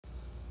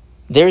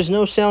There's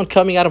no sound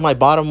coming out of my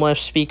bottom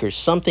left speaker.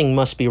 Something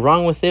must be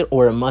wrong with it,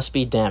 or it must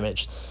be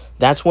damaged.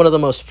 That's one of the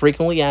most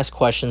frequently asked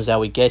questions that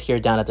we get here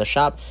down at the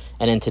shop,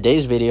 and in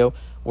today's video,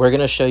 we're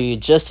going to show you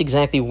just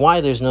exactly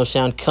why there's no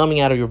sound coming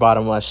out of your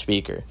bottom left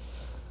speaker.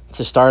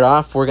 To start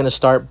off, we're going to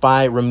start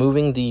by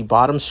removing the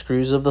bottom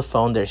screws of the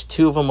phone. There's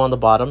 2 of them on the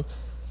bottom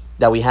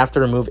that we have to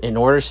remove in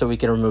order so we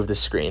can remove the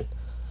screen.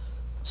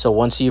 So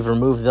once you've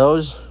removed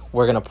those,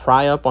 we're going to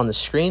pry up on the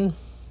screen,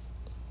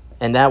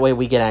 and that way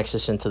we get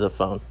access into the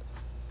phone.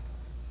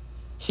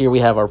 Here we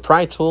have our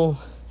pry tool,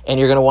 and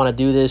you're going to want to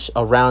do this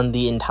around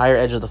the entire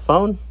edge of the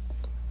phone.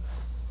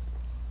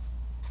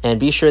 And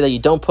be sure that you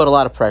don't put a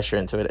lot of pressure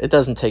into it. It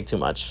doesn't take too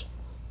much.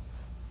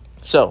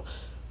 So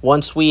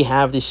once we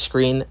have the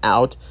screen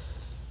out,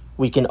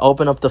 we can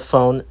open up the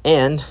phone,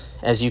 and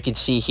as you can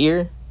see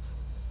here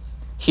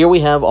we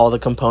have all the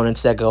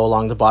components that go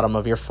along the bottom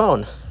of your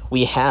phone.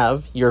 We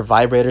have your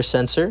vibrator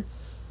sensor,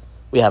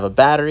 we have a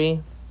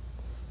battery,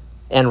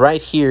 and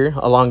right here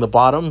along the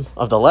bottom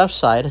of the left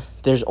side,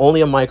 there's only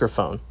a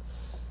microphone.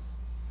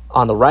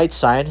 On the right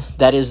side,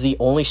 that is the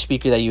only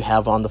speaker that you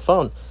have on the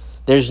phone.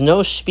 There's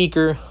no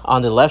speaker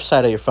on the left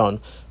side of your phone.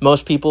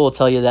 Most people will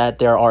tell you that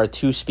there are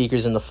 2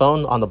 speakers in the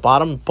phone on the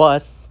bottom,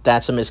 but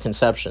that's a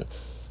misconception.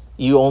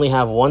 You only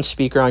have 1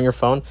 speaker on your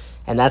phone,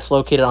 and that's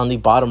located on the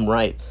bottom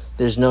right.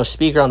 There's no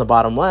speaker on the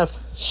bottom left,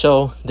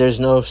 so there's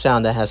no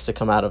sound that has to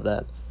come out of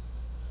that.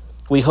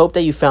 We hope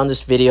that you found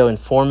this video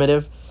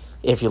informative.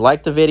 If you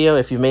liked the video,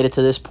 if you made it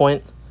to this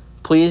point,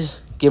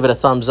 please give it a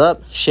thumbs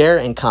up, share,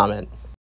 and comment.